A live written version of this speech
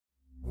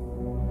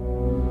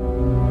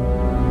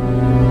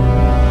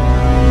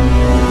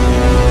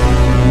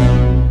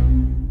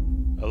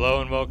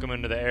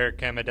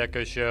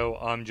Camodeca Show.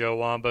 I'm Joe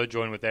Wamba,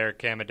 joined with Erick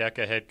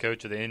Camodeca, head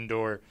coach of the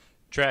indoor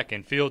track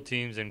and field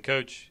teams. And,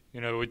 Coach,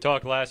 we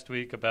talked last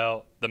week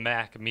about the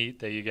MAC meet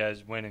that you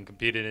guys went and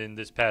competed in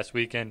this past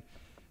weekend.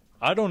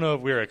 I don't know if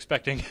we were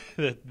expecting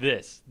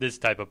this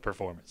type of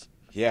performance.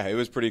 Yeah, it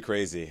was pretty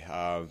crazy,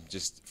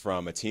 just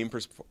from a team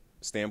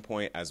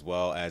standpoint as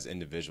well as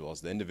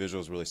individuals. The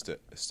individuals really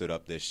stood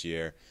up this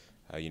year.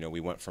 We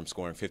went from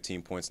scoring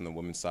 15 points on the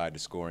women's side to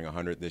scoring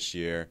 100 this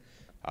year.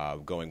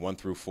 Going 1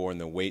 through 4 in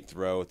the weight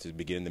throw to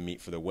begin the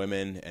meet for the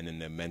women, and then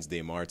the men's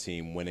DMR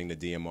team winning the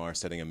DMR,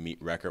 setting a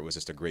meet record was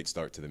just a great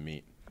start to the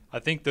meet. I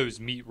think those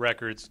meet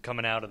records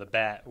coming out of the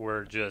bat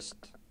were just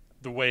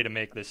the way to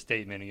make this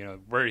statement.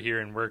 We're here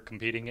and we're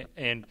competing.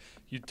 And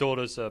you told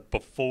us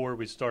before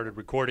we started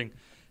recording,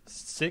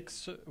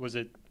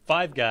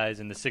 5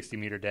 guys in the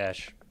 60-meter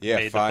dash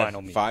made the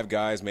final meet. 5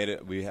 guys made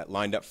it. We had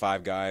lined up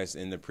 5 guys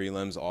in the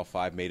prelims. All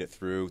 5 made it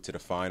through to the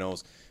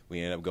finals. We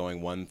ended up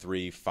going 1,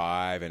 3,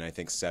 5, and I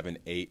think 7,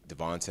 8.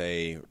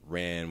 Devontae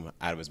ran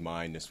out of his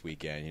mind this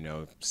weekend,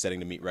 setting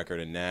the meet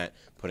record in that,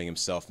 putting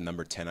himself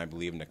number 10, I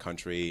believe, in the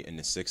country in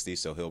the 60,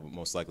 so he'll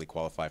most likely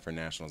qualify for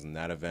nationals in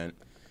that event.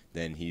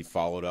 Then he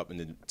followed up in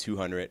the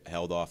 200,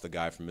 held off the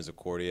guy from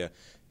Misericordia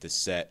to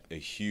set a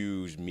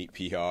huge meet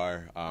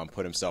PR,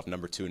 put himself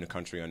number 2 in the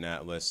country on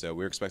that list. So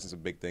we were expecting some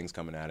big things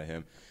coming out of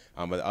him.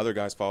 But the other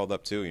guys followed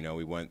up too.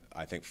 We went,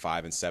 I think,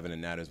 5 and 7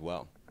 in that as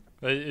well.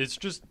 It's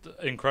just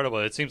incredible.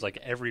 It seems like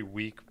every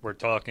week we're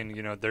talking,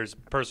 there's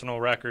personal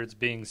records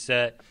being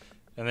set,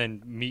 and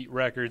then meet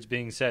records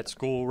being set,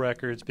 school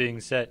records being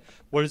set.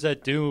 What does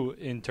that do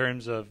in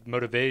terms of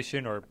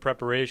motivation or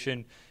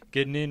preparation,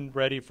 getting in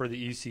ready for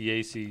the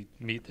ECAC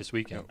meet this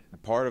weekend?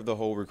 Part of the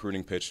whole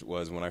recruiting pitch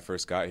was when I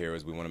first got here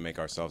was we want to make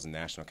ourselves a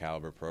national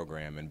caliber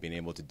program, and being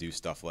able to do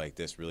stuff like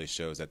this really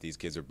shows that these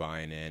kids are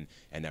buying in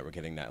and that we're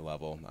getting that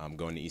level.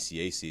 Going to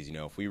ECACs,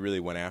 if we really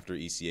went after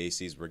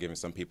ECACs, we're giving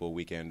some people a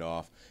weekend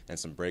off and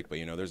some break, but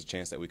there's a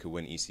chance that we could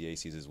win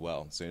ECACs as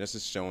well. So this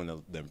is showing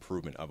the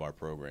improvement of our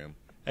program.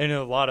 And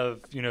a lot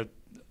of,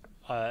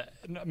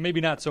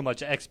 maybe not so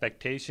much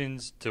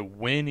expectations to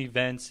win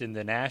events in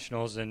the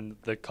nationals in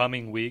the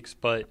coming weeks,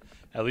 but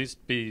at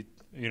least be,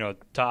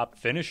 top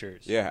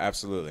finishers. Yeah,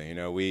 absolutely.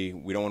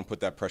 We don't want to put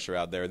that pressure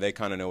out there. They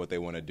kind of know what they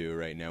want to do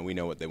right now. We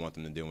know what they want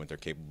them to do and what they're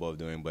capable of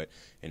doing, but,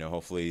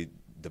 hopefully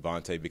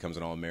Devontae becomes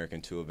an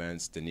All-American 2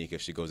 events. Danica,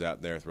 if she goes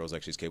out there, throws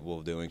like she's capable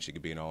of doing, she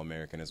could be an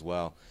All-American as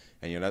well.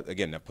 And,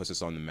 that puts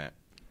us on the map.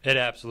 It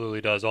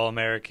absolutely does.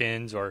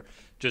 All-Americans or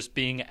just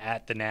being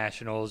at the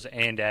Nationals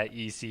and at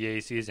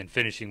ECACs and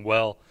finishing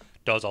well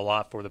does a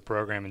lot for the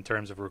program in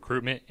terms of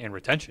recruitment and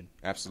retention.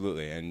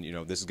 Absolutely. And,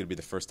 this is going to be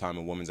the first time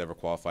a woman's ever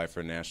qualified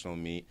for a national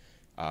meet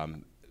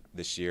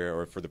this year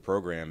or for the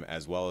program,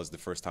 as well as the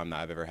first time that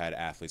I've ever had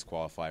athletes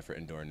qualify for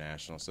indoor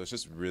nationals. So it's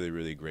just really,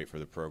 really great for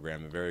the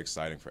program and very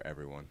exciting for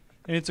everyone.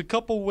 And it's a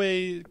couple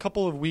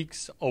of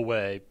weeks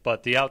away,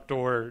 but the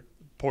outdoor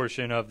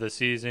portion of the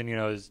season,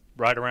 is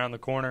right around the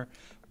corner.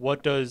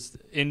 What does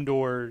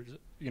indoor,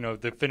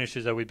 the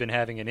finishes that we've been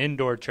having in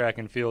indoor track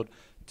and field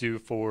do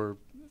for,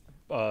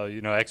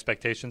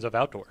 expectations of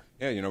outdoor?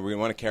 Yeah, we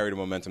want to carry the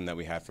momentum that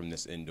we have from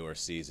this indoor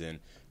season,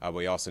 but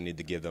we also need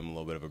to give them a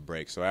little bit of a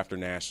break. So after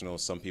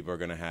nationals, some people are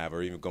going to have,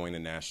 or even going to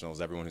nationals,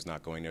 everyone who's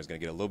not going there is going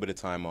to get a little bit of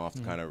time off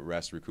to kind of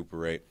rest,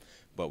 recuperate.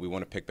 But we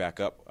want to pick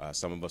back up.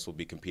 Some of us will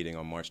be competing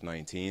on March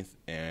 19th,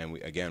 and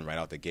again, right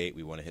out the gate,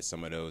 we want to hit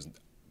some of those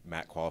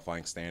MAC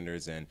qualifying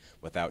standards, and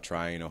without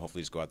trying,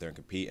 hopefully just go out there and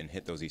compete and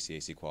hit those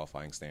ECAC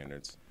qualifying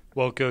standards.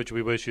 Well, Coach,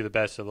 we wish you the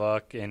best of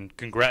luck, and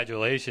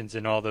congratulations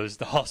in all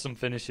those awesome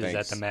finishes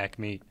Thanks. At the MAC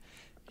meet.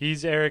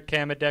 He's Erick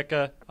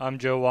Camodeca. I'm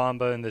Joe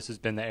Wamba, and this has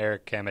been the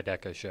Erick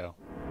Camodeca Show.